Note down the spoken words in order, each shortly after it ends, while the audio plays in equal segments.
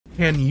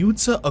Can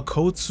Yuta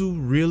Akotsu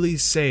really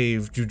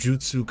save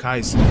Jujutsu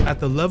Kaisen? At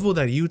the level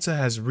that Yuta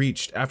has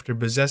reached after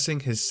possessing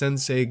his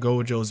sensei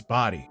Gojo's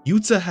body,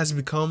 Yuta has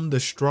become the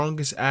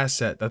strongest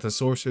asset that the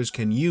sorcerers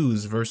can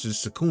use versus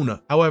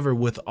Sukuna. However,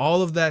 with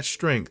all of that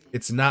strength,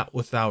 it's not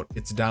without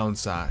its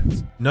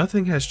downsides.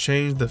 Nothing has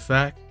changed the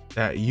fact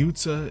that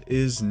Yuta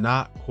is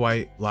not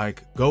quite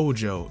like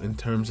Gojo in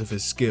terms of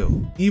his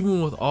skill.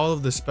 Even with all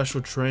of the special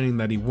training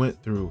that he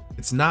went through,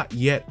 it's not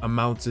yet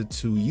amounted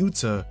to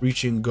Yuta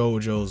reaching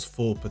Gojo's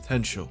full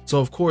potential. So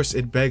of course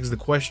it begs the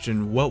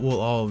question, what will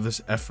all of this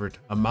effort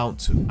amount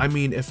to? I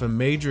mean, if a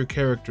major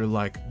character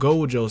like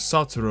Gojo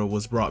Satoru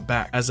was brought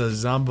back as a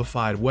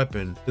zombified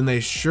weapon, then they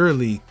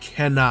surely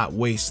cannot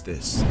waste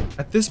this.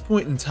 At this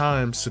point in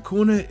time,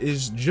 Sukuna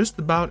is just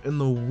about in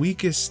the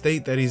weakest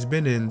state that he's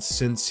been in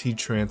since he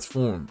transformed.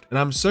 And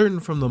I'm certain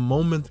from the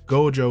moment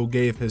Gojo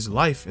gave his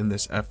life in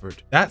this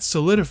effort, that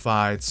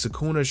solidified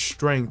Sukuna's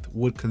strength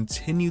would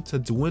continue to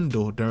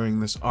dwindle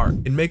during this arc.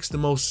 It makes the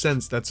most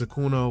sense that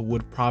Sukuna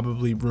would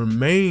probably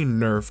remain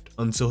nerfed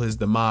until his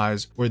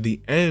demise or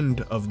the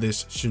end of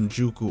this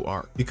Shinjuku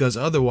arc, because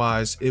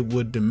otherwise it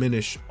would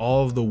diminish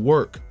all of the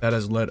work that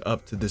has led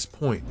up to this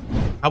point.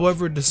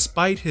 However,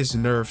 despite his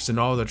nerfs and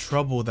all the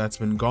trouble that's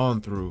been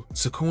gone through,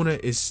 Sukuna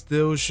is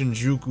still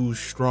Shinjuku's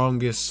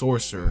strongest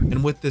sorcerer,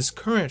 and with this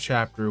current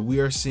chapter, we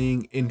are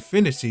seeing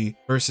infinity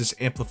versus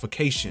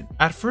amplification.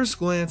 At first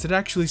glance, it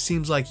actually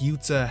seems like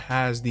Yuta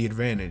has the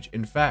advantage.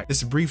 In fact,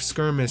 this brief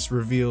skirmish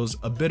reveals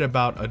a bit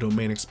about a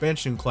domain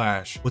expansion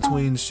clash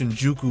between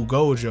Shinjuku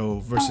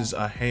Gojo versus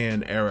a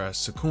Han era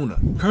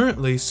Sukuna.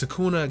 Currently,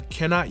 Sukuna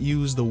cannot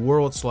use the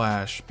World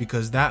Slash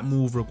because that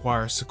move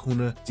requires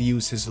Sukuna to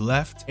use his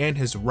left and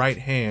his right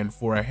hand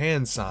for a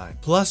hand sign,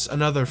 plus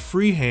another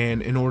free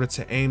hand in order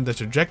to aim the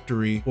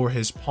trajectory for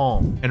his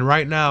palm. And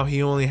right now,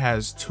 he only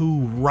has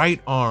two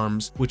right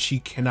arms, which he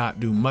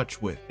cannot do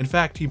much with. In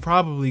fact, he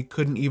probably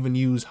couldn't even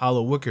use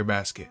Hollow Wicker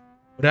Basket.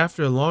 But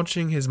after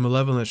launching his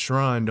Malevolent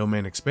Shrine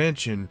domain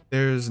expansion,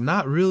 there's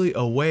not really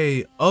a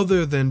way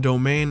other than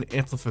domain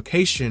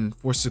amplification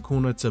for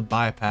Sukuna to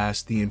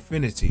bypass the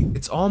infinity.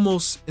 It's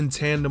almost in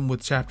tandem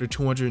with chapter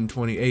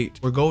 228,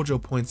 where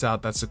Gojo points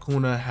out that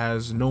Sukuna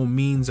has no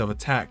means of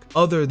attack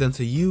other than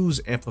to use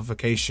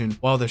amplification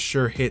while the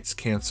sure hits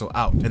cancel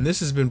out. And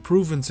this has been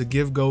proven to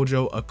give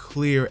Gojo a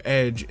clear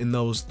edge in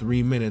those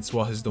 3 minutes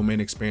while his domain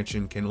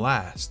expansion can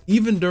last.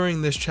 Even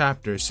during this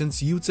chapter,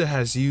 since Yuta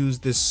has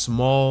used this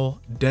small,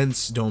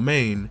 dense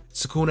domain,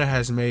 Sukuna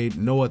has made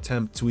no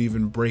attempt to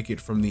even break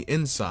it from the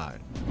inside.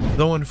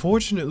 Though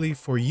unfortunately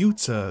for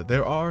Yuta,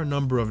 there are a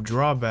number of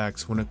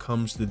drawbacks when it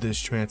comes to this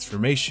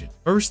transformation.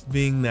 First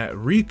being that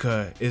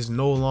Rika is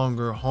no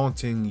longer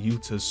haunting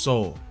Yuta's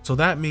soul. So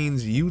that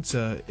means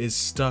Yuta is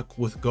stuck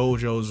with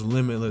Gojo's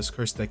limitless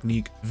curse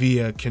technique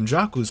via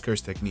Kenjaku's curse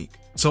technique.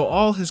 So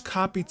all his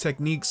copy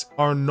techniques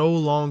are no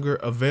longer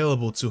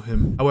available to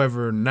him.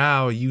 However,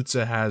 now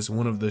Yuta has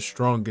one of the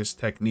strongest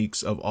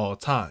techniques of all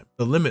time,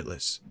 the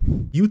Limitless.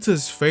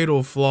 Yuta's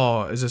fatal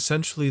flaw is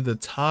essentially the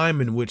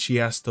time in which he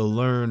has to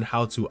learn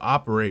how to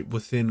operate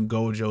within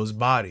Gojo's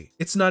body.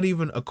 It's not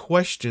even a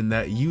question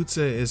that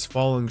Yuta is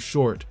falling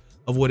short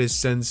of what his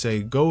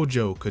sensei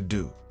Gojo could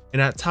do.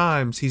 And at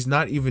times, he's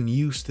not even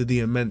used to the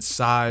immense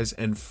size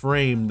and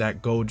frame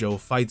that Gojo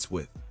fights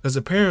with, because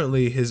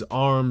apparently his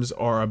arms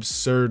are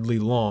absurdly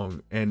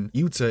long and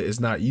Yuta is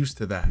not used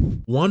to that.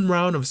 One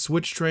round of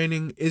switch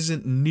training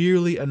isn't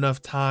nearly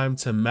enough time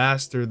to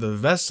master the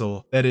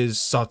vessel that is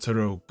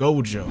Satoru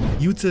Gojo.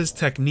 Yuta's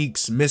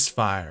techniques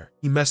misfire.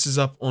 He messes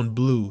up on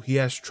blue, he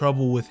has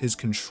trouble with his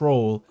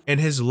control,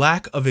 and his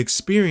lack of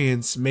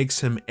experience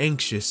makes him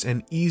anxious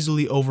and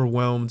easily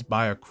overwhelmed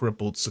by a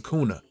crippled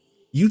Sukuna.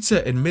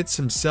 Yuta admits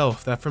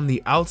himself that from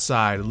the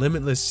outside,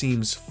 Limitless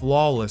seems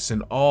flawless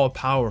and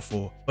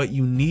all-powerful, but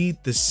you need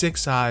the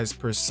Six Eyes'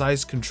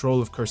 precise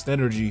control of cursed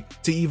energy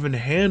to even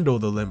handle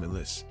the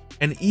Limitless.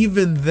 And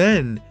even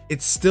then,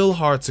 it's still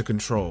hard to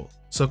control.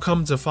 So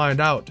come to find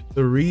out,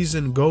 the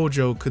reason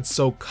Gojo could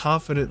so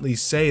confidently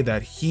say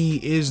that he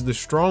is the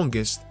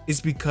strongest is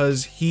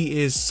because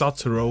he is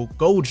Satoru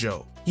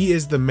Gojo. He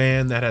is the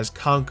man that has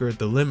conquered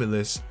the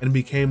Limitless and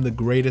became the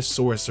greatest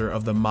sorcerer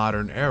of the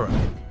modern era.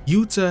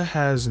 Yuta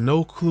has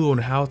no clue on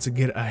how to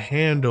get a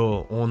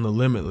handle on the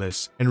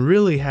Limitless and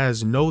really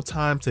has no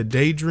time to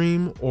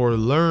daydream or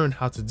learn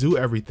how to do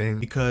everything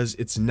because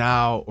it's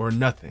now or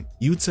nothing.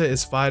 Yuta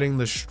is fighting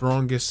the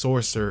strongest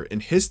sorcerer in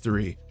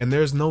history and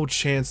there's no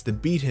chance to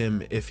beat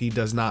him if he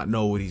does not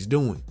know what he's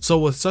doing. So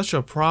with such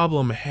a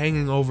problem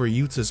hanging over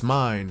Yuta's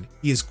mind,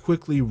 he is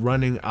quickly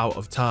running out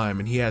of time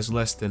and he has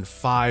less than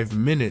 5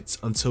 minutes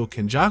until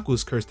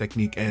Kenjaku's curse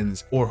technique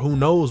ends, or who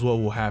knows what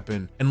will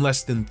happen, and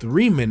less than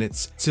 3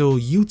 minutes till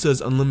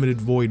Yuta's unlimited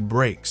void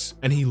breaks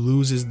and he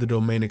loses the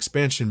domain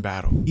expansion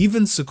battle.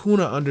 Even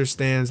Sukuna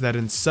understands that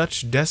in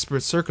such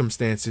desperate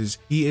circumstances,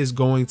 he is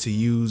going to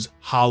use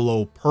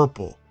Hollow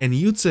Purple. And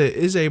Yuta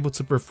is able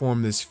to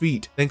perform this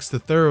feat thanks to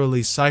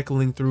thoroughly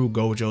cycling through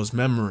Gojo's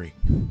memory.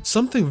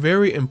 Something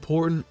very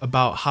important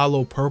about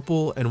Hollow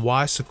Purple and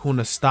why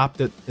Sukuna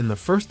stopped it in the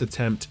first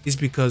attempt is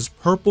because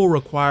Purple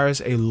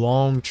requires a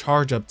long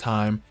charge up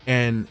time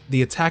and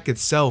the attack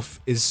itself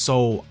is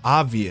so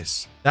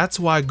obvious. That's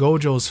why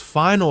Gojo's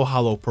final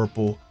Hollow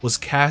Purple was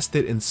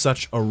casted in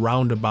such a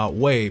roundabout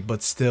way,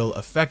 but still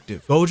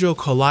effective. Gojo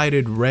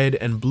collided red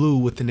and blue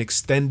with an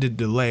extended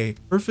delay,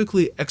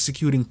 perfectly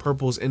executing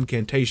Purple's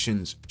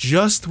incantations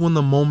just when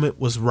the moment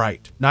was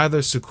right. Neither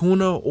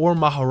Sukuna or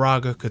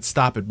Mahoraga could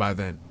stop it by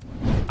then.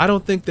 I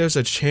don't think there's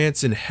a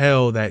chance in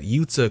hell that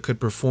Yuta could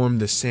perform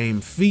the same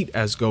feat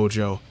as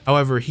Gojo.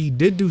 However, he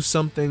did do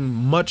something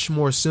much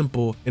more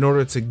simple in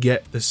order to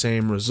get the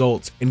same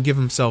results and give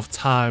himself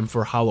time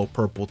for Hollow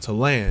Purple to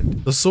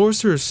land. The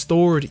sorcerer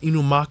stored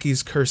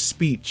Inumaki's cursed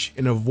speech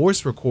in a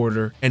voice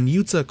recorder and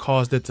Yuta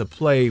caused it to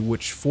play,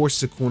 which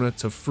forced Sukuna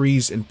to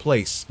freeze in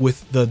place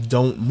with the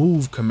 "don't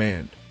move"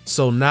 command.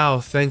 So now,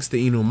 thanks to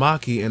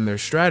Inumaki and their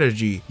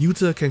strategy,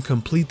 Yuta can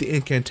complete the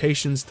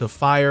incantations to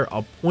fire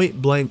a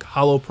point-blank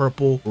Hollow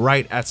Purple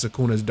right at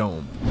Sukuna's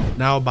dome.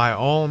 Now, by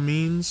all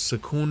means,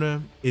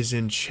 Sukuna is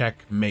in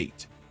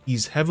checkmate.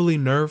 He's heavily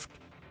nerfed,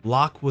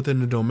 locked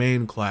within the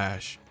domain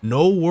clash,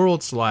 no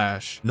World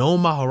Slash, no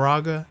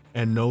Mahoraga,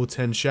 and no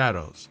 10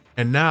 Shadows.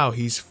 And now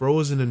he's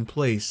frozen in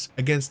place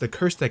against the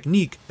curse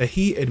technique that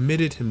he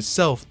admitted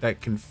himself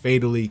that can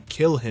fatally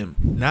kill him.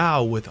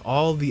 Now, with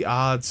all the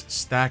odds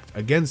stacked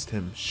against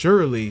him,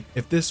 surely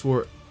if this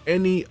were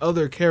any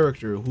other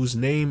character whose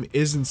name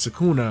isn't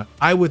Sukuna,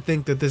 I would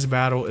think that this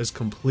battle is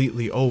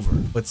completely over.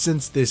 But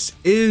since this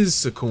is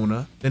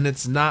Sukuna, then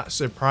it's not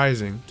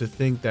surprising to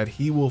think that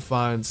he will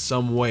find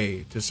some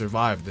way to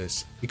survive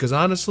this. Because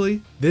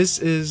honestly, this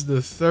is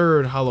the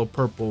third Hollow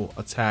Purple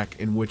attack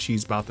in which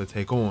he's about to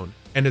take on.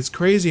 And it's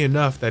crazy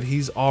enough that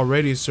he's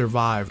already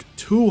survived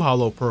 2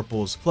 Hollow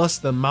Purples plus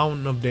the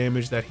mountain of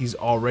damage that he's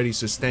already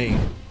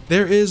sustained.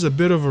 There is a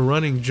bit of a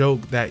running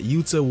joke that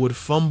Yuta would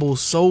fumble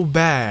so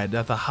bad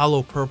that the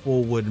Hollow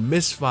Purple would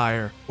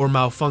misfire or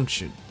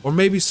malfunction. Or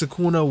maybe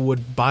Sukuna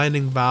would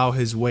binding vow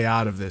his way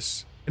out of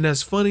this. And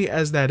as funny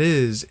as that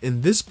is,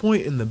 in this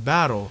point in the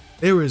battle,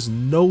 there is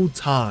no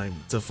time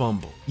to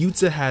fumble.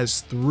 Yuta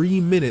has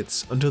 3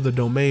 minutes until the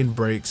domain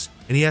breaks,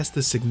 and he has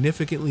to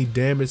significantly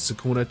damage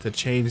Sukuna to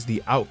change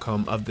the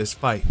outcome of this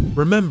fight.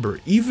 Remember,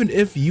 even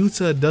if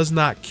Yuta does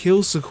not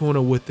kill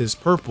Sukuna with this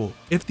purple,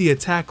 if the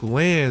attack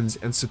lands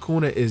and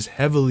Sukuna is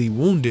heavily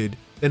wounded,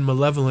 then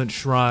Malevolent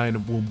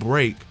Shrine will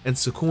break and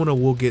Sukuna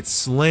will get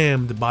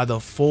slammed by the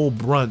full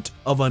brunt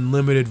of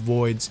Unlimited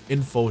Void's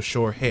info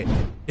short hit.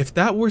 If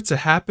that were to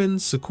happen,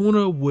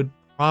 Sukuna would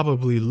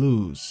probably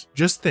lose.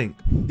 Just think,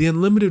 the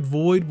Unlimited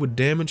Void would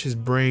damage his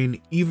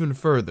brain even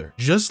further.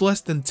 Just less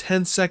than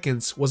 10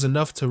 seconds was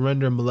enough to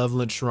render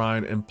Malevolent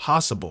Shrine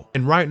impossible.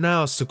 And right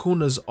now,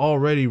 Sukuna's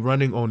already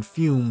running on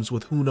fumes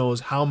with who knows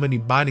how many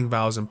binding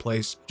vows in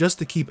place just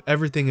to keep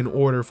everything in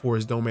order for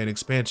his domain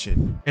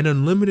expansion. And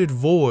Unlimited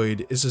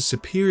Void is a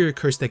superior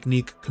curse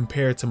technique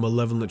compared to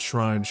Malevolent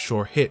Shrine's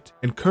short hit.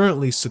 And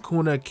currently,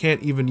 Sukuna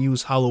can't even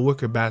use Hollow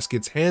Wicker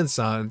Basket's hand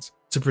signs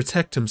to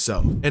protect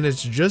himself. And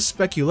it's just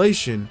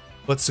speculation,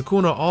 but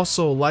Sukuna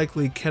also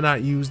likely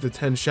cannot use the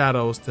 10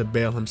 Shadows to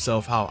bail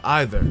himself out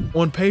either.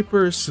 On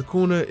paper,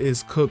 Sukuna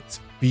is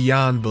cooked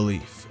beyond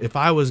belief. If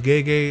I was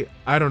Gege,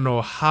 I don't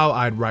know how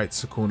I'd write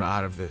Sukuna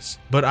out of this,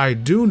 but I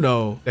do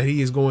know that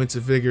he is going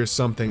to figure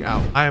something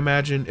out. I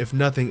imagine if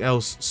nothing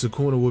else,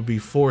 Sukuna would be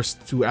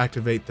forced to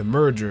activate the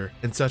merger,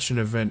 and such an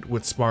event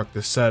would spark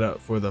the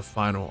setup for the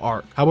final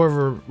arc.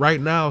 However,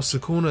 right now,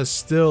 Sukuna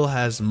still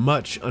has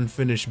much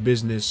unfinished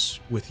business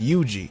with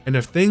Yuji, and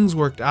if things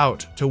worked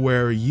out to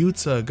where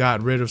Yuta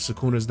got rid of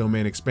Sukuna's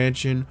domain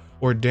expansion,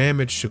 or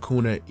damage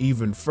Sukuna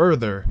even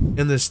further,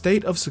 in the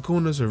state of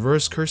Sukuna's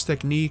reverse curse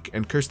technique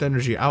and cursed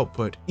energy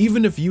output,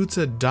 even if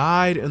Yuta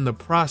died in the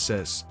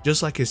process,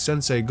 just like his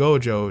sensei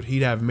Gojo,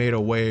 he'd have made a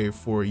way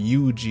for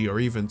Yuji or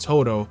even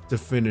Todo to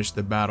finish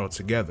the battle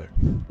together.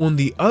 On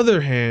the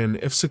other hand,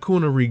 if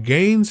Sukuna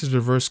regains his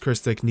reverse curse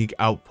technique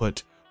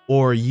output,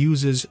 or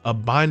uses a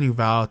binding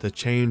vow to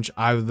change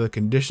either the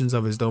conditions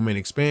of his domain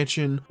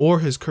expansion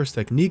or his curse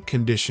technique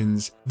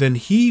conditions, then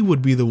he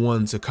would be the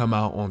one to come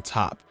out on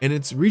top. And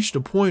it's reached a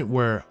point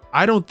where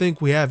I don't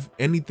think we have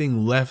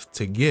anything left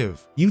to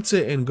give.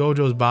 Yuta in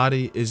Gojo's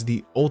body is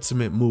the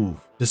ultimate move.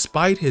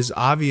 Despite his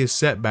obvious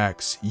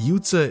setbacks,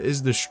 Yuta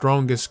is the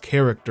strongest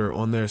character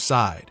on their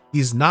side.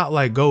 He's not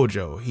like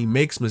Gojo, he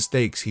makes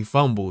mistakes, he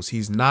fumbles,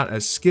 he's not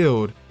as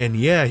skilled, and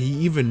yeah, he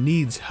even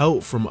needs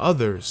help from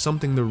others,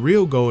 something the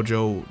real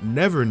Gojo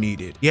never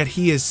needed. Yet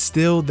he is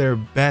still their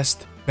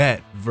best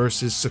bet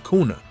versus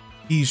Sukuna.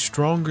 He's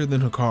stronger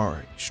than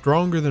Hikari,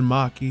 stronger than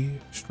Maki,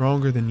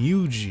 stronger than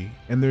Yuji,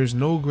 and there's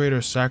no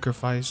greater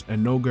sacrifice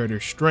and no greater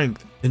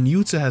strength than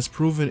Yuta has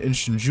proven in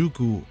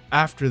Shinjuku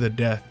after the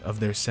death of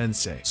their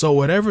sensei. So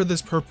whatever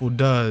this purple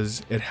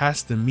does, it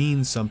has to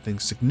mean something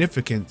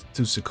significant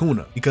to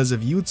Sukuna, because if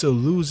Yuta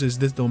loses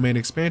this domain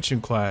expansion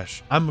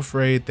clash, I'm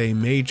afraid they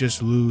may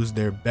just lose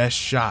their best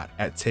shot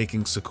at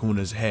taking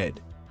Sukuna's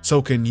head. So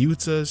can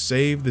Yuta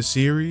save the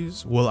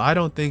series? Well, I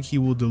don't think he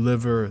will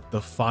deliver the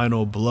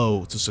final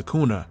blow to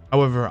Sukuna.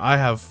 However, I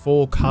have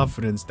full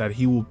confidence that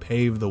he will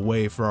pave the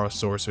way for our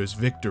sorcerer's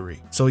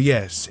victory. So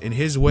yes, in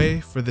his way,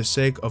 for the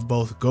sake of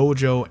both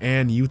Gojo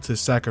and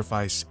Yuta's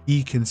sacrifice,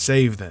 he can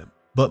save them.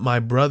 But my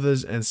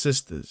brothers and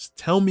sisters,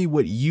 tell me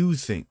what you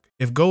think.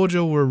 If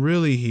Gojo were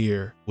really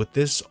here, would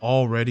this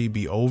already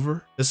be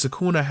over? Does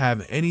Sukuna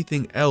have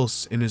anything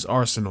else in his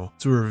arsenal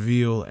to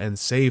reveal and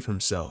save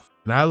himself?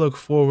 And I look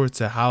forward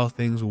to how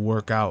things will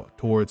work out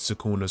towards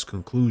Sukuna's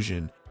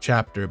conclusion,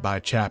 chapter by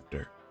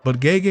chapter. But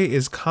Gege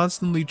is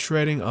constantly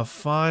treading a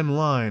fine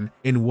line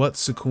in what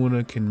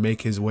Sukuna can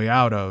make his way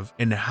out of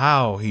and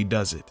how he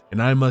does it. And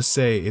I must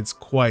say it's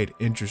quite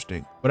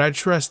interesting. But I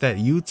trust that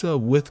Yuta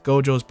with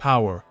Gojo's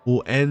power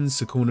will end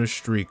Sukuna's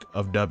streak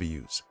of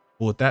W's.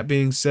 But with that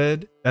being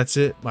said, that's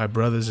it, my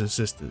brothers and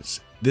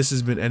sisters. This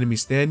has been Enemy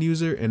Stand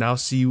User, and I'll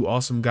see you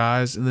awesome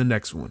guys in the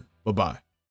next one. Bye-bye.